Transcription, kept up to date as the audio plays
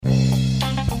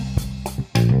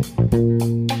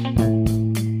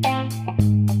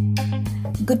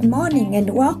morning and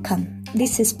welcome.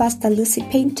 This is Pastor Lucy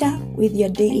Painter with your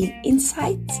daily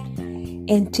insights.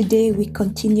 And today we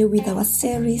continue with our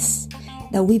series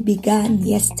that we began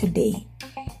yesterday,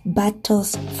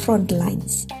 Battles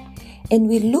Frontlines. And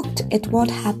we looked at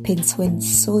what happens when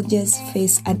soldiers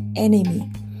face an enemy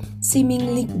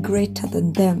seemingly greater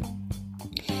than them.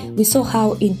 We saw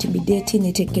how intimidating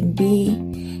it can be,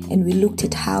 and we looked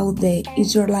at how the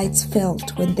Israelites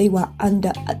felt when they were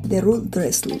under the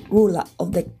ruthless ruler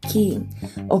of the king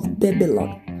of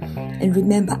Babylon. And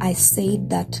remember, I said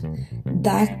that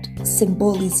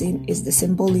symbolism is the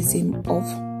symbolism of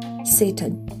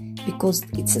Satan, because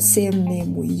it's the same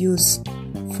name we use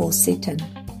for Satan,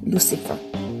 Lucifer.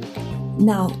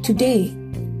 Now, today,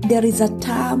 there is a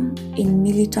term in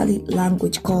military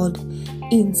language called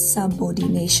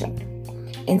insubordination.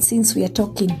 And since we are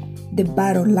talking the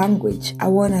battle language, I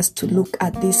want us to look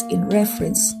at this in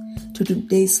reference to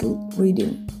today's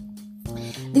reading.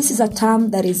 This is a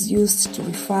term that is used to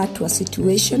refer to a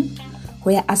situation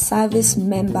where a service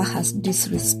member has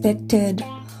disrespected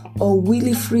or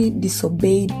willfully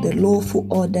disobeyed the lawful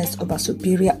orders of a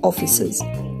superior officers.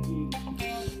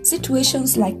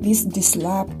 Situations like this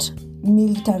disrupt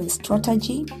military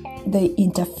strategy. They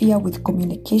interfere with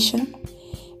communication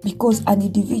because an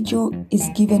individual is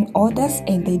given orders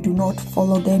and they do not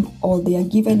follow them, or they are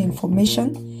given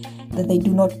information that they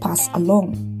do not pass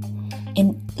along.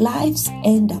 And lives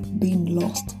end up being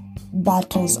lost.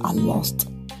 Battles are lost.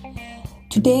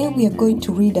 Today we are going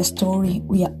to read a story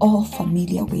we are all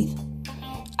familiar with.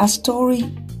 A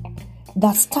story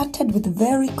that started with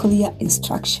very clear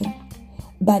instruction,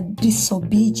 but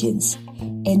disobedience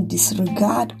and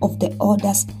disregard of the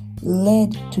orders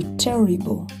led to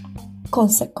terrible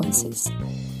consequences.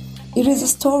 It is a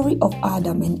story of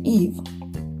Adam and Eve,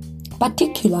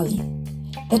 particularly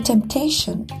the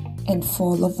temptation and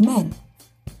fall of man.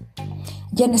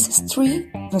 Genesis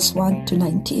 3 verse 1 to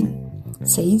 19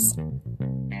 says,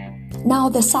 "Now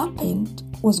the serpent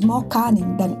was more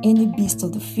cunning than any beast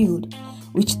of the field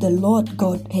which the Lord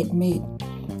God had made.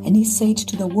 And he said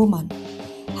to the woman,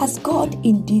 Has God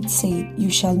indeed said, You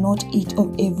shall not eat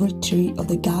of every tree of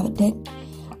the garden?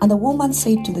 And the woman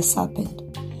said to the serpent,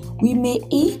 We may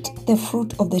eat the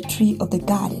fruit of the tree of the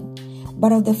garden,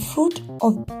 but of the fruit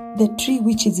of the tree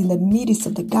which is in the midst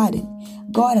of the garden,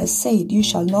 God has said, You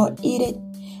shall not eat it,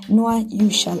 nor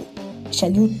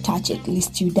shall you touch it,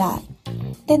 lest you die.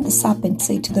 Then the serpent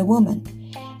said to the woman,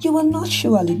 You will not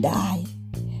surely die,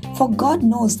 for God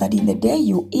knows that in the day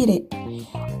you eat it,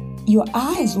 your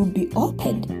eyes will be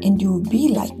opened, and you will be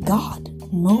like God,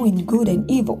 knowing good and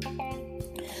evil."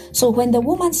 So when the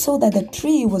woman saw that the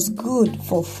tree was good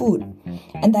for food,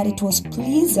 and that it was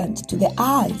pleasant to the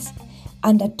eyes,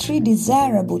 and a tree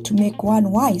desirable to make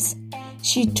one wise,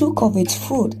 she took of its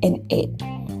fruit and ate.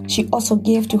 She also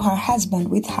gave to her husband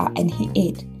with her, and he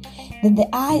ate. Then the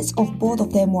eyes of both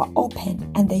of them were opened,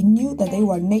 and they knew that they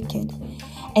were naked.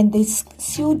 And they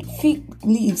sewed fig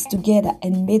leaves together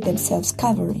and made themselves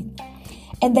covering.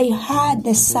 And they heard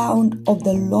the sound of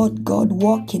the Lord God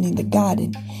walking in the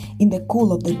garden in the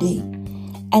cool of the day.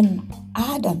 And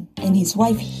Adam and his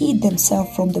wife hid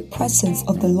themselves from the presence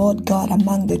of the Lord God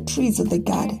among the trees of the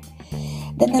garden.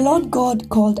 Then the Lord God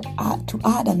called to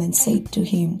Adam and said to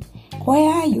him, "Where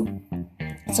are you?"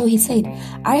 So he said,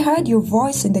 "I heard your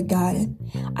voice in the garden,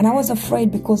 and I was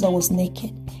afraid because I was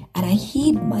naked, and I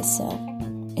hid myself."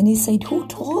 And he said, "Who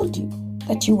told you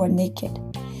that you were naked?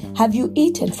 Have you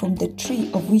eaten from the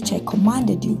tree of which I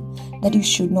commanded you that you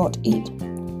should not eat?"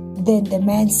 Then the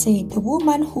man said, "The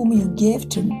woman whom you gave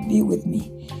to be with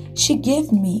me, she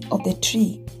gave me of the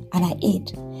tree, and I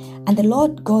ate." And the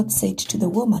Lord God said to the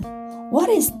woman, "What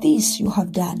is this you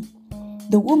have done?"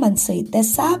 The woman said, "The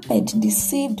serpent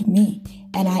deceived me,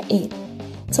 and I ate."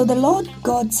 So the Lord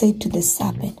God said to the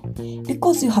serpent,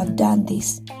 "Because you have done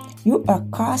this, you are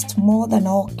cursed more than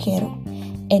all cattle,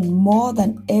 and more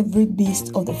than every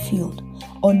beast of the field.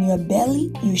 On your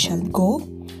belly you shall go,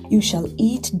 you shall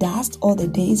eat dust all the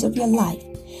days of your life.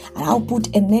 And I'll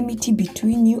put enmity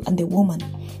between you and the woman,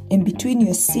 and between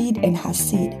your seed and her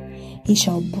seed. He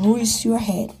shall bruise your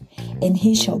head, and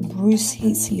he shall bruise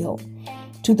his heel."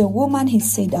 To the woman he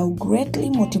said, "I'll greatly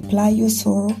multiply your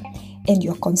sorrow and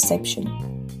your conception.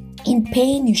 In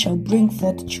pain you shall bring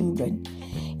forth children.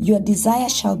 Your desire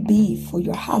shall be for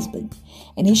your husband,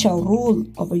 and he shall rule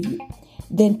over you."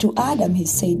 Then to Adam he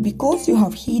said, "Because you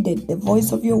have heeded the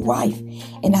voice of your wife,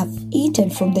 and have eaten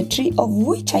from the tree of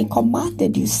which I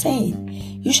commanded you, saying,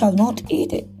 You shall not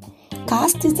eat it.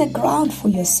 Cursed is the ground for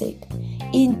your sake.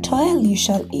 In toil you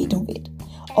shall eat of it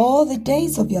all the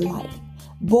days of your life.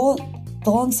 Both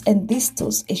thorns and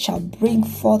thistles it shall bring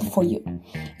forth for you.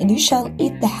 And you shall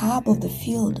eat the herb of the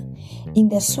field. In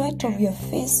the sweat of your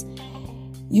face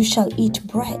you shall eat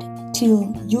bread,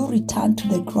 till you return to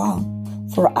the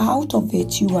ground. For out of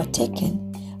it you are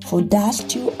taken. For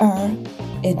dust you are,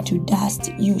 and to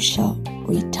dust you shall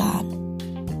return.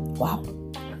 Wow.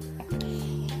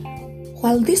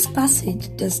 While this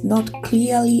passage does not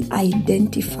clearly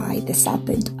identify the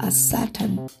serpent as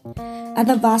Satan,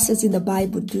 other verses in the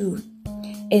Bible do.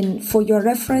 And for your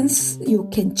reference, you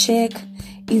can check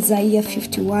Isaiah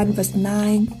 51 verse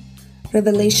 9,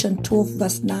 Revelation 12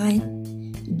 verse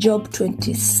 9, Job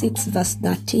 26 verse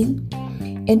 13,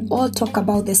 and all talk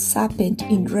about the serpent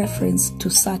in reference to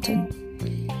Satan.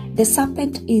 The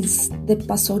serpent is the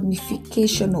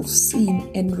personification of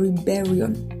sin and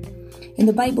rebellion. And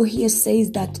the Bible here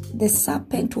says that the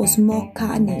serpent was more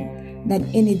cunning than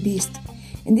any beast.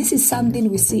 And this is something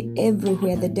we see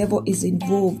everywhere the devil is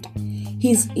involved.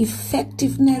 His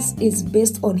effectiveness is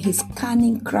based on his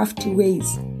cunning, crafty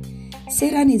ways.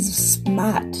 Satan is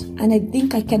smart, and I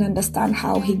think I can understand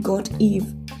how he got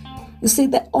Eve. You see,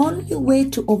 the only way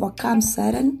to overcome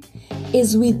Satan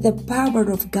is with the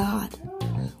power of God.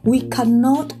 We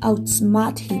cannot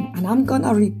outsmart him, and I'm going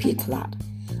to repeat that.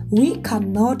 We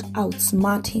cannot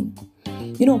outsmart him.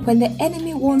 You know, when the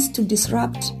enemy wants to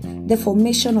disrupt the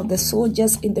formation of the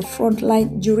soldiers in the front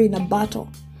line during a battle,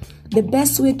 the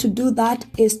best way to do that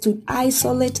is to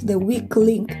isolate the weak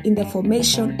link in the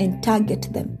formation and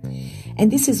target them.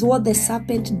 And this is what the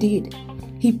serpent did.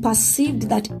 He perceived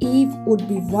that Eve would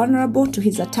be vulnerable to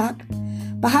his attack,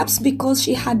 perhaps because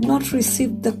she had not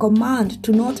received the command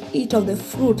to not eat of the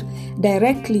fruit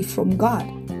directly from God.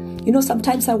 You know,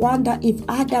 sometimes I wonder if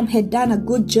Adam had done a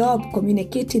good job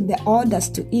communicating the orders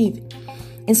to Eve.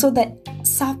 And so the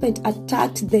serpent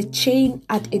attacked the chain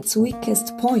at its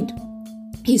weakest point.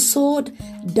 He sowed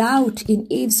doubt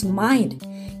in Eve's mind.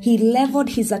 He leveled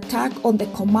his attack on the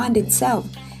command itself.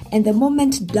 And the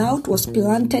moment doubt was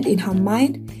planted in her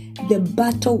mind, the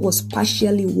battle was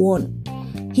partially won.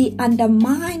 He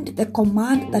undermined the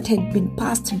command that had been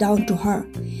passed down to her.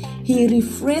 He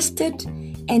rephrased it,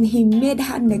 and he made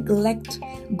her neglect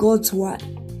God's word.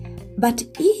 But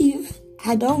Eve,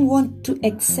 I don't want to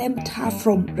exempt her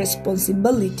from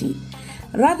responsibility.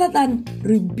 Rather than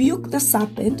rebuke the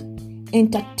serpent,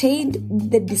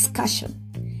 entertained the discussion.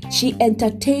 She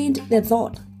entertained the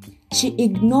thought. She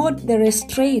ignored the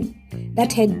restraint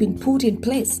that had been put in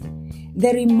place.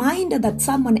 The reminder that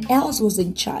someone else was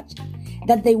in charge,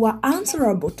 that they were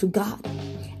answerable to God.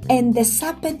 And the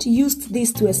serpent used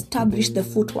this to establish the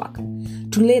footwork,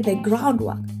 to lay the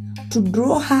groundwork, to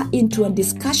draw her into a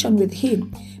discussion with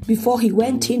him before he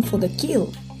went in for the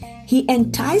kill. He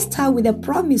enticed her with a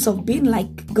promise of being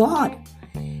like God,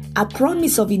 a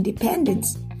promise of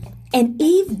independence. And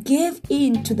Eve gave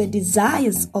in to the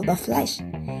desires of the flesh.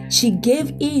 She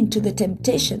gave in to the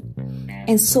temptation.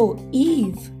 And so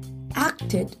Eve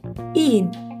acted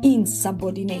in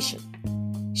insubordination.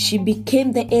 She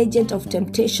became the agent of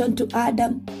temptation to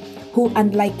Adam, who,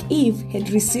 unlike Eve, had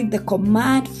received the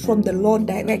command from the Lord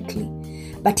directly.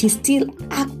 But he still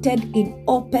acted in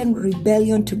open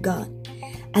rebellion to God.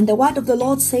 And the word of the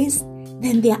Lord says,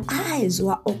 then their eyes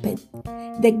were opened.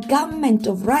 The garment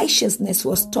of righteousness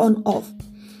was torn off.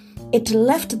 It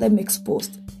left them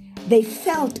exposed. They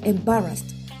felt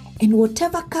embarrassed. And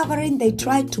whatever covering they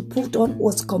tried to put on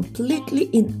was completely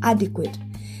inadequate.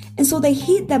 And so they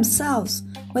hid themselves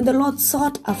when the Lord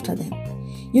sought after them.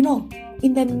 You know,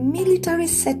 in the military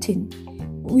setting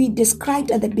we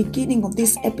described at the beginning of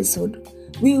this episode,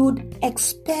 we would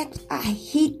expect a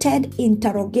heated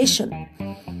interrogation.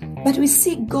 But we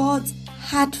see God's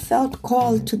heartfelt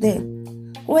call to them.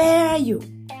 Where are you?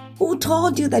 Who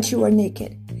told you that you were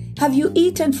naked? Have you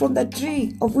eaten from the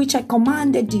tree of which I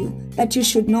commanded you that you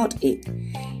should not eat?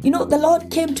 You know, the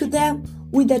Lord came to them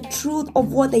with the truth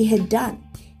of what they had done.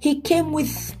 He came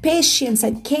with patience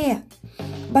and care.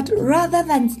 But rather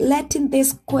than letting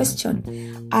this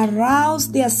question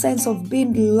arouse their sense of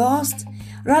being lost,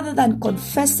 rather than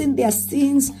confessing their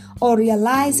sins or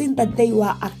realizing that they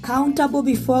were accountable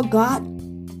before God,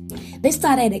 they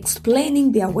started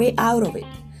explaining their way out of it,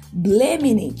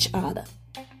 blaming each other.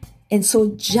 And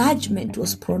so judgment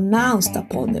was pronounced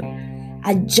upon them,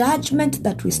 a judgment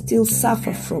that we still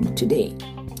suffer from today.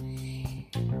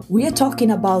 We are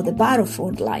talking about the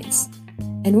battlefront lines,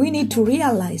 and we need to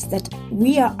realize that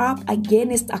we are up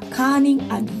against a cunning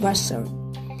adversary,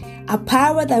 a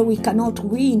power that we cannot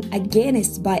win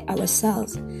against by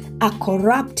ourselves, a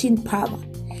corrupting power,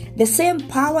 the same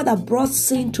power that brought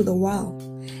sin to the world,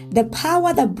 the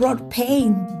power that brought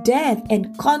pain, death,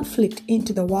 and conflict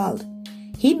into the world.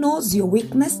 He knows your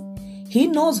weakness. He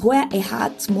knows where it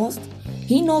hurts most.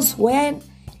 He knows where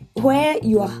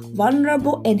you are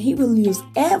vulnerable, and He will use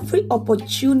every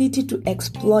opportunity to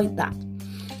exploit that.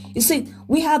 You see,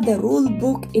 we have the rule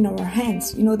book in our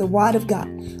hands, the Word of God.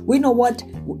 We know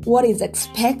what is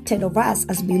expected of us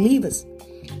as believers.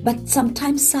 But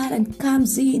sometimes Satan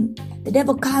comes in, the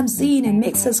devil comes in and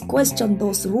makes us question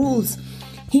those rules.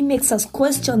 He makes us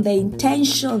question the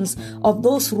intentions of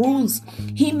those rules.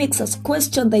 He makes us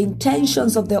question the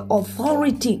intentions of the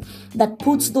authority that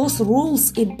puts those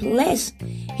rules in place.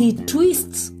 He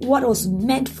twists what was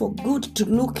meant for good to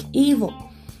look evil.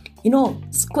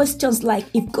 Questions like,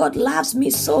 if God loves me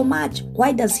so much,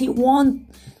 why does He want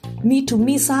me to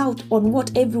miss out on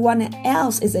what everyone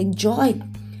else is enjoying?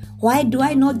 Why do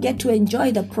I not get to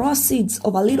enjoy the proceeds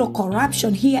of a little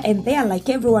corruption here and there like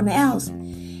everyone else?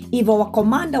 If our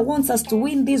commander wants us to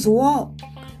win this war,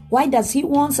 why does he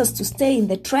want us to stay in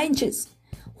the trenches?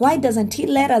 Why doesn't He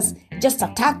let us just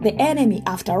attack the enemy?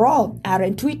 After all,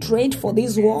 aren't we trained for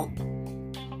this war?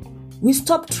 We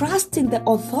stop trusting the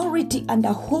authority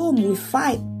under whom we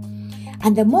fight.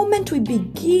 And the moment we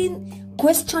begin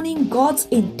questioning God's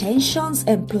intentions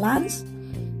and plans,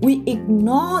 we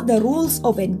ignore the rules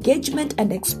of engagement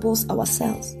and expose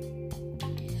ourselves.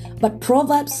 But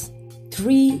Proverbs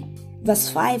 3 verse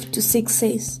 5 to 6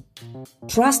 says,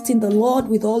 "Trust in the Lord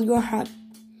with all your heart,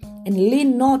 and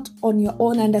lean not on your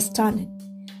own understanding.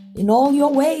 In all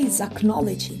your ways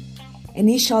acknowledge Him, and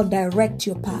He shall direct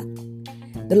your path."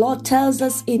 The Lord tells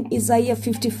us in Isaiah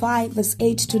 55 verse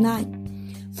 8 to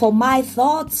 9, "For my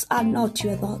thoughts are not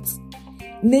your thoughts,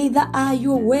 neither are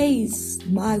your ways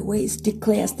my ways,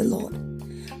 declares the Lord.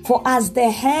 For as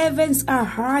the heavens are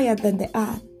higher than the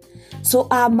earth, so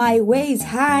are my ways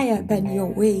higher than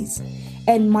your ways,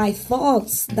 and my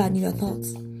thoughts than your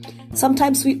thoughts."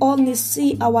 Sometimes we only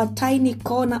see our tiny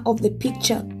corner of the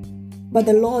picture, but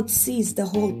the Lord sees the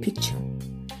whole picture.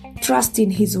 Trust in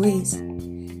His ways.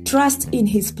 Trust in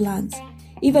His plans,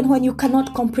 even when you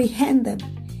cannot comprehend them,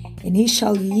 and He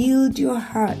shall yield your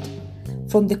heart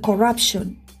from the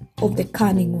corruption of the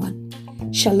cunning one.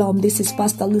 Shalom, this is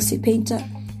Pastor Lucy Painter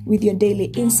with your daily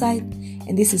insight,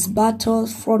 and this is Battle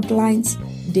Frontlines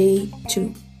Day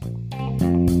 2.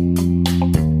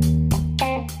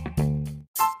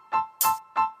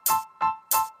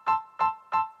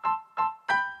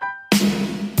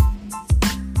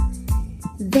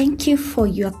 Thank you for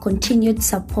your continued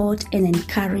support and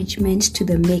encouragement to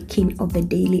the making of the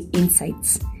Daily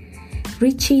Insights.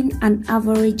 Reaching an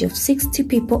average of 60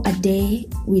 people a day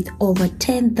with over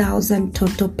 10,000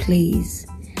 total plays.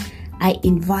 I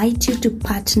invite you to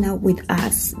partner with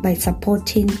us by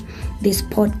supporting this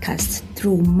podcast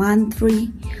through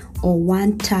monthly or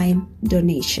one-time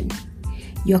donation.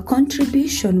 Your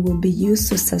contribution will be used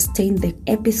to sustain the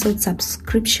episode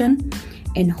subscription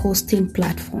and hosting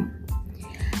platform.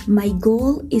 My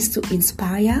goal is to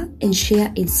inspire and share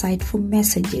insightful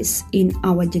messages in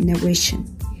our generation,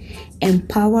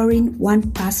 empowering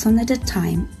one person at a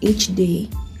time each day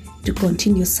to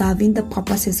continue serving the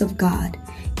purposes of God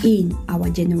in our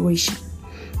generation.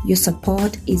 Your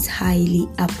support is highly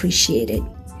appreciated.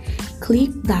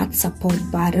 Click that support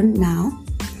button now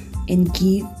and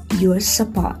give your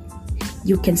support.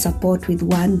 You can support with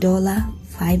 $1,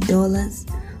 $5,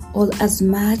 or as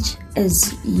much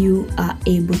as you are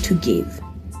able to give.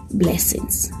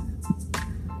 Blessings.